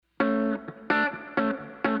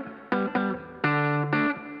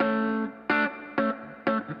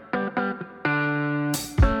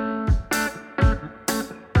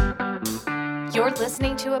You're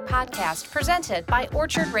listening to a podcast presented by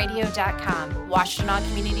OrchardRadio.com, Washtenaw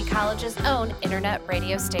Community College's own internet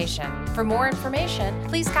radio station. For more information,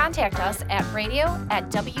 please contact us at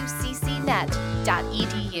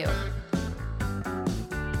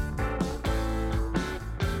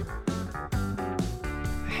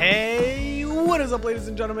radio@wccnet.edu. Hey, what is up, ladies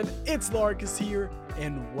and gentlemen? It's Larkus here,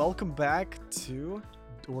 and welcome back to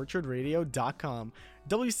OrchardRadio.com,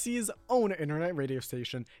 WC's own internet radio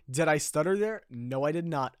station. Did I stutter there? No, I did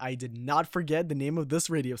not. I did not forget the name of this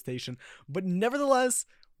radio station, but nevertheless,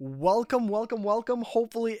 welcome.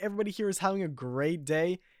 Hopefully everybody here is having a great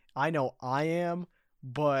day. I know I am,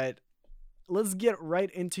 but let's get right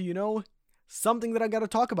into, something that I got to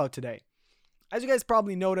talk about today. As you guys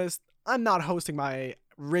probably noticed, I'm not hosting my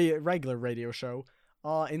regular radio show.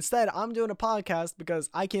 Instead, I'm doing a podcast because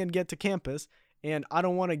I can't get to campus and I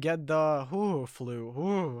don't want to get the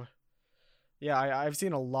flu. Yeah, I've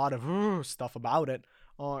seen a lot of stuff about it.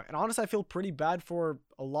 And honestly, I feel pretty bad for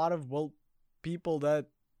a lot of, people that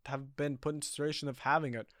have been put in a situation of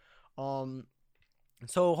having it.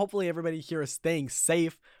 So hopefully everybody here is staying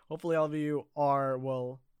safe. Hopefully all of you are,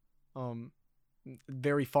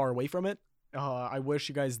 very far away from it. I wish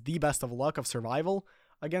you guys the best of luck of survival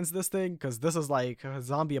against this thing, because this is like a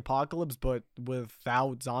zombie apocalypse, but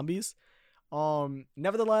without zombies.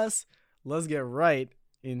 Nevertheless, let's get right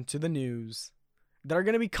into the news that are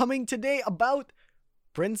going to be coming today about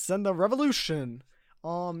Prince and the Revolution.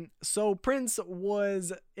 So Prince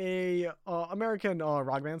was a American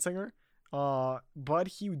rock band singer, but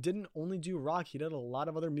he didn't only do rock, he did a lot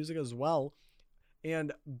of other music as well.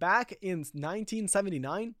 And back in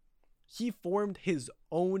 1979, he formed his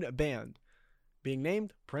own band, being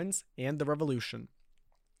named Prince and the Revolution.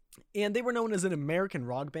 And they were known as an American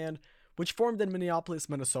rock band, which formed in Minneapolis,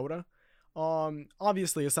 Minnesota.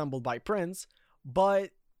 Obviously assembled by Prince,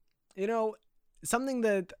 but, something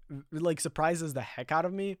that surprises the heck out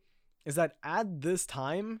of me is that at this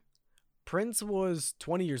time, Prince was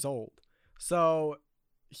 20 years old. So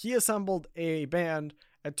he assembled a band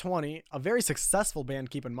at 20, a very successful band,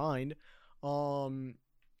 keep in mind.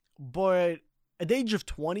 But at the age of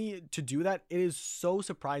 20 to do that, it is so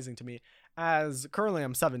surprising to me, as currently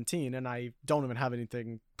I'm 17 and I don't even have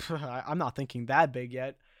anything. I'm not thinking that big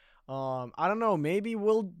yet. I don't know, maybe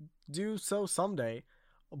we'll do so someday.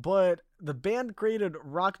 But the band created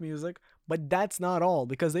rock music, but that's not all,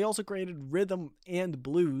 because they also created rhythm and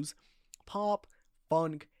blues, pop,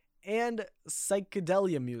 funk, and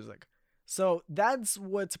psychedelia music. So that's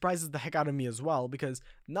what surprises the heck out of me as well, because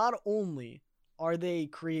not only are they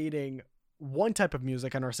creating one type of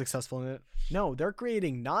music and are successful in it, no, they're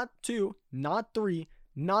creating not 2, not 3,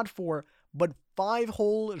 not 4, but 5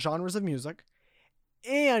 whole genres of music,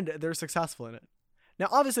 and they're successful in it. Now,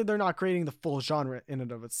 obviously, they're not creating the full genre in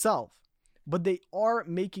and of itself, but they are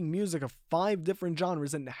making music of 5 different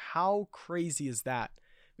genres, and how crazy is that?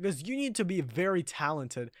 Because you need to be very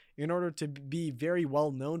talented in order to be very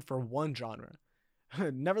well known for one genre.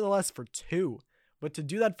 Nevertheless, for 2. But to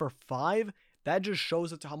do that for 5, that just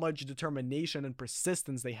shows us how much determination and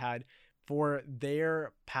persistence they had for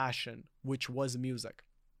their passion, which was music.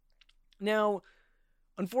 Now,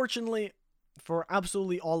 unfortunately, for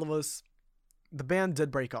absolutely all of us, the band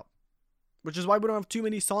did break up, which is why we don't have too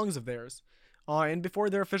many songs of theirs. And before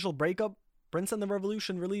their official breakup, Prince and the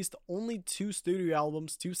Revolution released only 2 studio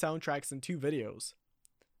albums, 2 soundtracks, and 2 videos.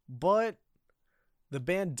 But the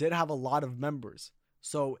band did have a lot of members,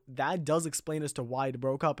 so that does explain as to why it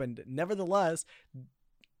broke up. And nevertheless,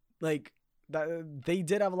 they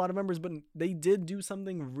did have a lot of members, but they did do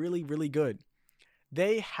something really, really good.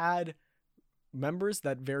 They had members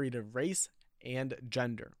that varied in race and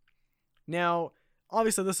gender. Now,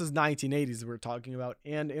 obviously, this is 1980s we're talking about,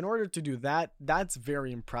 and in order to do that, that's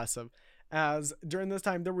very impressive, as during this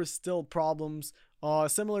time there were still problems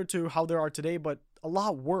similar to how there are today, but a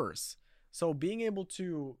lot worse. So being able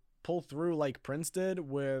to pull through like Prince did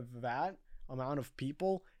with that amount of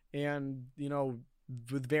people and,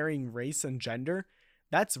 with varying race and gender,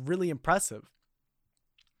 that's really impressive.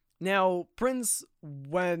 Now, Prince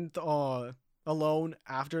went alone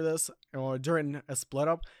after this, during a split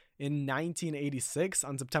up in 1986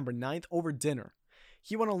 on September 9th over dinner.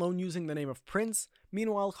 He went alone using the name of Prince,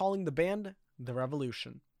 meanwhile calling the band The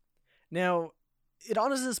Revolution. Now, it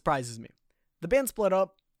honestly surprises me. The band split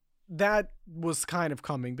up. That was kind of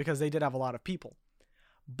coming because they did have a lot of people.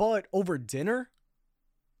 But over dinner?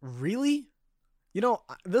 Really?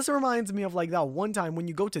 This reminds me of like that one time when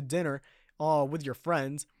you go to dinner with your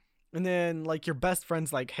friends, and then like your best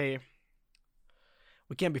friend's like, hey,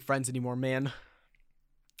 we can't be friends anymore, man.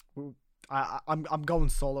 I'm going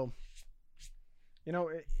solo.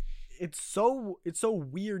 it's so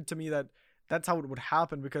weird to me that that's how it would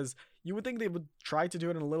happen, because you would think they would try to do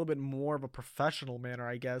it in a little bit more of a professional manner,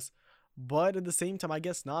 I guess. But at the same time, I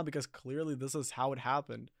guess not, because clearly this is how it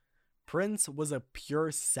happened. Prince was a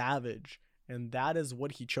pure savage, and that is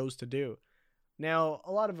what he chose to do. Now,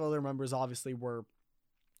 a lot of other members obviously were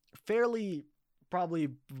fairly probably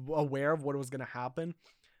aware of what was going to happen,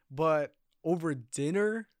 but over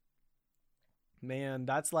dinner, man,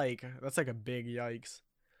 that's like a big yikes.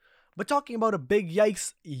 But talking about a big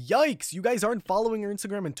yikes, you guys aren't following our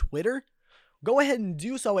Instagram and Twitter? Go ahead and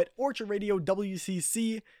do so at Orchard Radio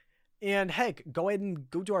WCC. And heck, go ahead and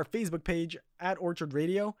go to our Facebook page at Orchard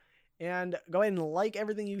Radio and go ahead and like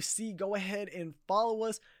everything you see. Go ahead and follow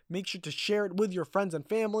us. Make sure to share it with your friends and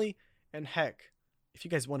family. And heck, if you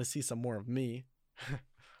guys want to see some more of me,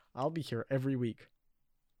 I'll be here every week,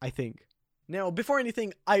 I think. Now, before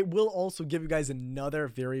anything, I will also give you guys another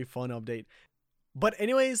very fun update. But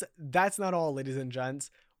anyways, that's not all, ladies and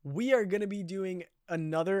gents. We are going to be doing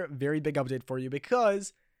another very big update for you,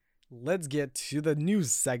 because let's get to the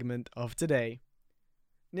news segment of today.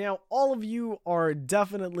 Now, all of you are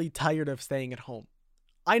definitely tired of staying at home.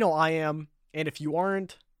 I know I am, and if you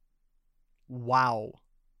aren't, wow.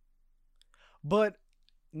 But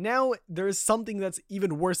now there's something that's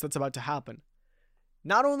even worse that's about to happen.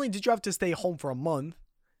 Not only did you have to stay home for a month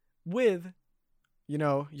with,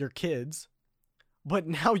 your kids, but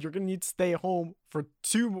now you're going to need to stay home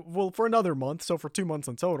for another month, so for 2 months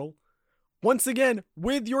in total. Once again,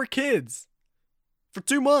 with your kids. For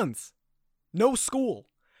 2 months. No school.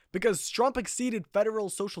 Because Trump exceeded federal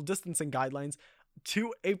social distancing guidelines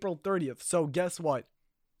to April 30th. So guess what?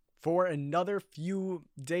 For another few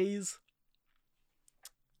days,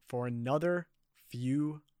 for another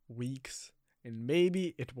few weeks, and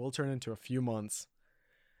maybe it will turn into a few months.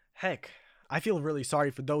 Heck, I feel really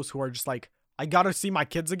sorry for those who are just like, I gotta see my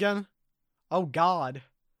kids again? Oh God.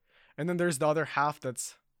 And then there's the other half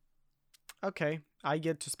that's, okay, I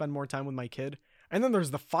get to spend more time with my kid. And then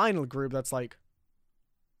there's the final group that's like,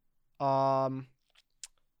 so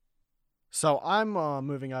I'm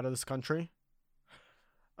moving out of this country.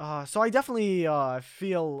 So I definitely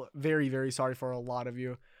feel very, very sorry for a lot of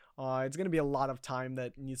you. It's going to be a lot of time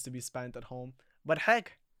that needs to be spent at home. But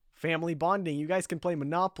heck, family bonding. You guys can play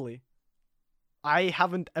Monopoly. I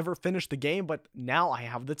haven't ever finished the game, but now I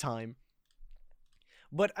have the time.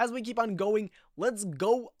 But as we keep on going, let's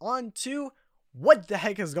go on to what the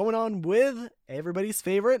heck is going on with everybody's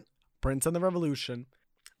favorite, Prince and the Revolution.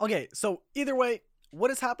 Okay, so either way, what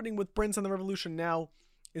is happening with Prince and the Revolution now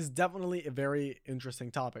is definitely a very interesting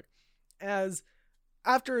topic. As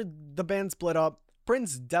after the band split up,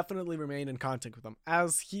 Prince definitely remained in contact with them,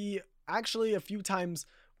 as he actually a few times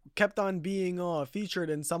kept on being featured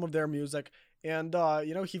in some of their music, and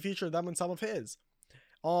he featured them in some of his.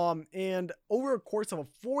 And over a course of a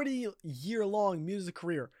 40-year-long music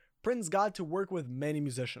career, Prince got to work with many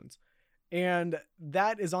musicians, and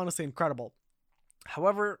that is honestly incredible.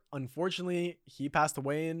 However, unfortunately, he passed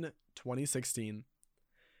away in 2016.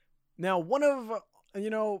 Now, one of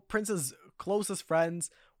Prince's closest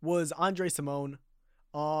friends was Andre Cymone.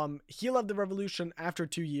 He left the Revolution after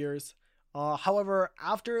 2 years. However,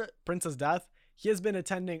 after Prince's death, he has been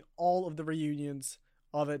attending all of the reunions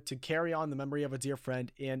of it to carry on the memory of a dear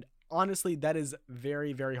friend. And honestly, that is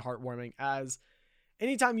very, very heartwarming, as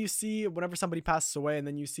anytime you see, whenever somebody passes away and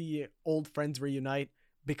then you see old friends reunite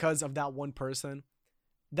because of that one person,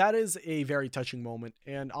 that is a very touching moment.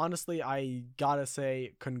 And honestly, I gotta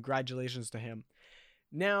say congratulations to him.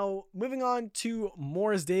 Now, moving on to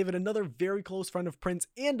Morris David, another very close friend of Prince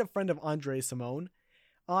and a friend of Andre Cymone,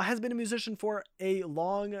 has been a musician for a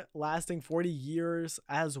long-lasting 40 years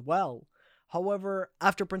as well. However,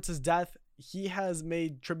 after Prince's death, he has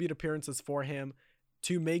made tribute appearances for him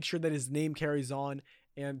to make sure that his name carries on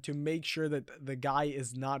and to make sure that the guy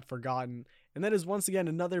is not forgotten. And that is once again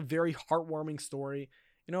another very heartwarming story.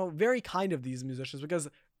 Very kind of these musicians, because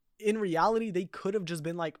in reality, they could have just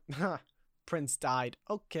been like, Prince died.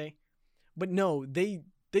 Okay. But no, they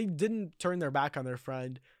didn't turn their back on their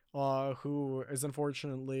friend, who is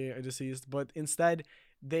unfortunately deceased, but instead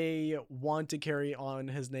they want to carry on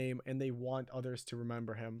his name and they want others to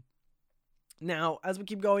remember him. Now, as we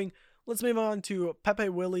keep going, let's move on to Pepe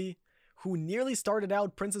Willie, who nearly started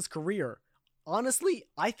out Prince's career. Honestly,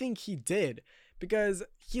 I think he did, because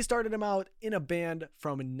he started him out in a band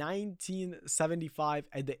from 1975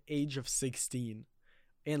 at the age of 16,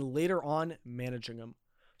 and later on managing him.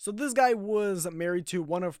 So this guy was married to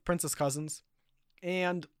one of Prince's cousins,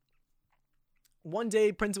 and one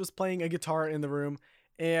day Prince was playing a guitar in the room,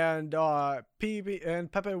 and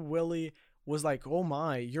Pepe Willie was like, "Oh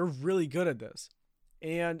my, you're really good at this."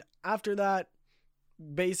 And after that,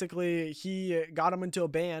 basically, he got him into a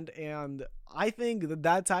band, and I think that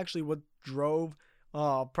that's actually what drove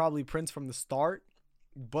probably Prince from the start,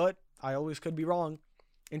 but I always could be wrong.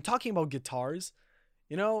 And talking about guitars,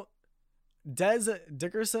 you know, Des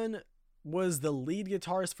Dickerson was the lead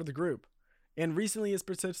guitarist for the group, and recently has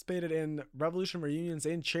participated in Revolution reunions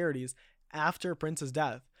and charities after Prince's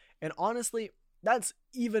death. And honestly, that's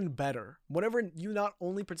even better. Whenever you not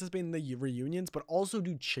only participate in the reunions, but also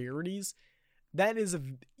do charities, that is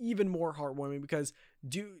even more heartwarming, because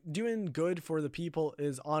doing good for the people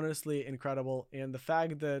is honestly incredible. And the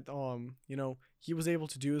fact that, he was able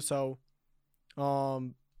to do so,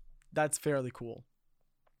 that's fairly cool.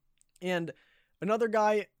 And another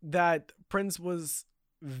guy that Prince was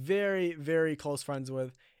very, very close friends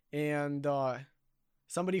with, and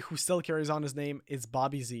somebody who still carries on his name, is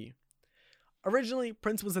Bobby Z. Originally,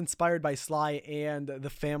 Prince was inspired by Sly and the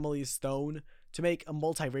Family Stone to make a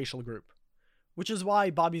multiracial group, which is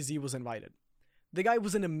why Bobby Z was invited. The guy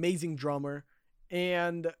was an amazing drummer,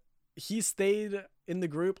 and he stayed in the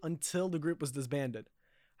group until the group was disbanded.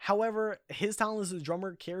 However, his talent as a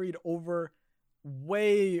drummer carried over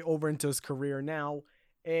way over into his career now,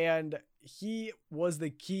 and he was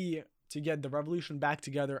the key to get the Revolution back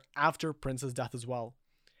together after Prince's death as well,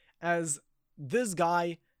 as this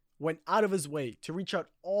guy went out of his way to reach out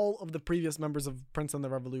all of the previous members of Prince and the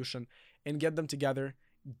Revolution and get them together,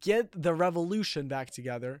 get the Revolution back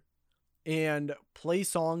together, and play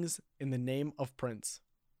songs in the name of Prince.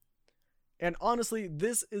 And honestly,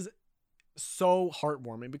 this is so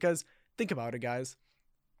heartwarming, because think about it, guys.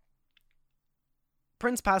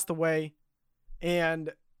 Prince passed away,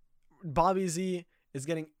 and Bobby Z is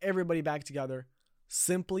getting everybody back together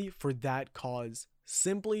simply for that cause,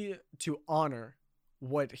 simply to honor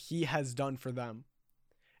what he has done for them.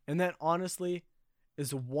 And that honestly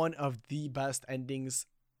is one of the best endings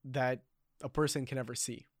that a person can ever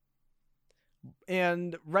see.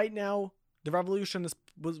 And right now, the Revolution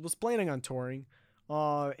was planning on touring,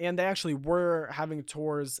 and they actually were having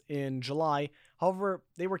tours in July. However,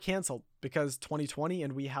 they were canceled because 2020,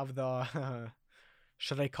 and we have the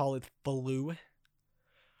should I call it flu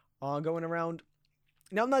going around.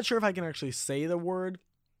 Now, I'm not sure if I can actually say the word,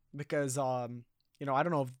 because I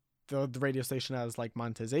don't know if the radio station has like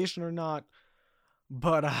monetization or not,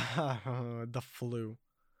 but the flu.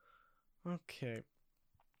 Okay.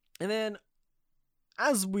 And then,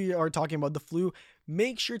 as we are talking about the flu,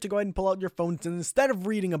 make sure to go ahead and pull out your phones, and instead of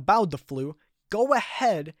reading about the flu, go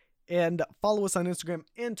ahead and follow us on Instagram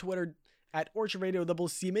and Twitter at Orchard Radio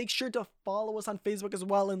WC. Make sure to follow us on Facebook as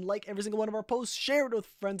well, and like every single one of our posts, share it with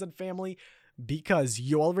friends and family, because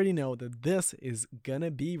you already know that this is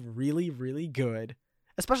gonna be really, really good,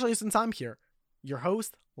 especially since I'm here, your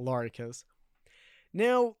host, Laricus.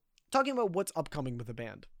 Now, talking about what's upcoming with the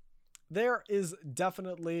band, there is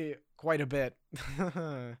definitely quite a bit.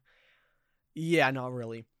 Yeah, not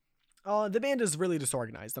really. The band is really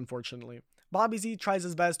disorganized, unfortunately. Bobby Z tries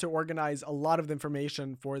his best to organize a lot of the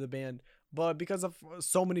information for the band, but because of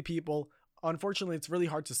so many people, unfortunately, it's really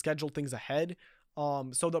hard to schedule things ahead.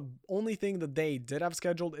 So the only thing that they did have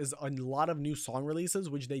scheduled is a lot of new song releases,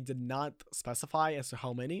 which they did not specify as to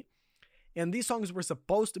how many. And these songs were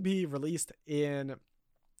supposed to be released in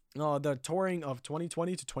the touring of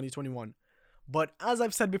 2020 to 2021. But as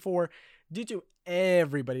I've said before, due to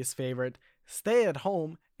everybody's favorite, stay at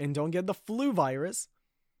home and don't get the flu virus,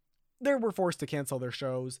 they were forced to cancel their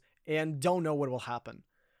shows and don't know what will happen.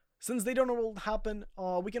 Since they don't know what will happen,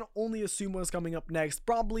 we can only assume what's coming up next.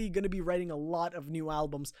 Probably going to be writing a lot of new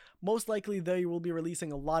albums. Most likely they will be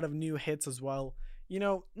releasing a lot of new hits as well.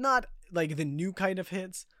 Not like the new kind of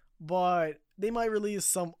hits, but they might release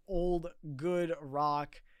some old good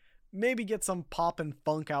rock, maybe get some pop and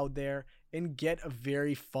funk out there, and get a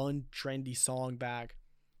very fun, trendy song back.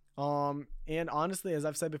 And honestly, as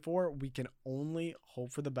I've said before, we can only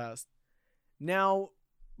hope for the best. Now,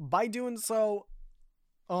 by doing so,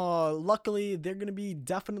 luckily, they're going to be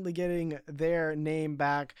definitely getting their name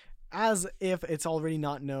back, as if it's already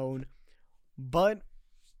not known. But,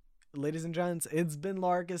 ladies and gents, it's been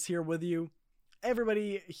Laricus here with you.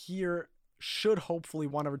 Everybody here should hopefully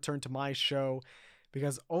want to return to my show,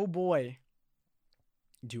 because, oh boy,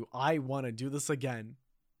 do I want to do this again.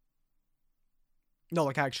 No,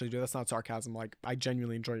 actually, dude, that's not sarcasm. I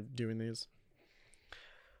genuinely enjoy doing these.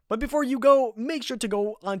 But before you go, make sure to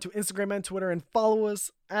go onto Instagram and Twitter and follow us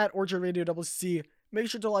at Orchard Radio WC. Make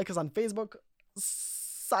sure to like us on Facebook.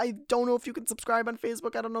 I don't know if you can subscribe on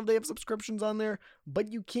Facebook. I don't know if they have subscriptions on there, but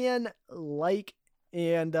you can like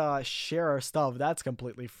and share our stuff. That's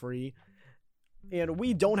completely free. And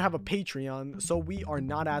we don't have a Patreon, so we are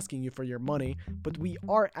not asking you for your money, but we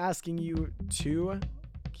are asking you to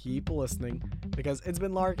keep listening, because it's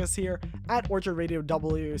been Larkus here at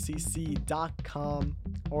OrchardRadioWCC.com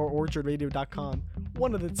or OrchardRadio.com,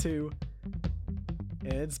 one of the two.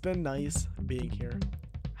 It's been nice being here.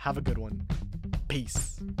 Have a good one.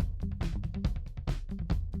 Peace.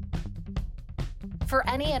 For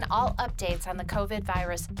any and all updates on the COVID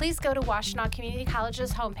virus, please go to Washtenaw Community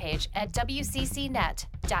College's homepage at wccnet.edu.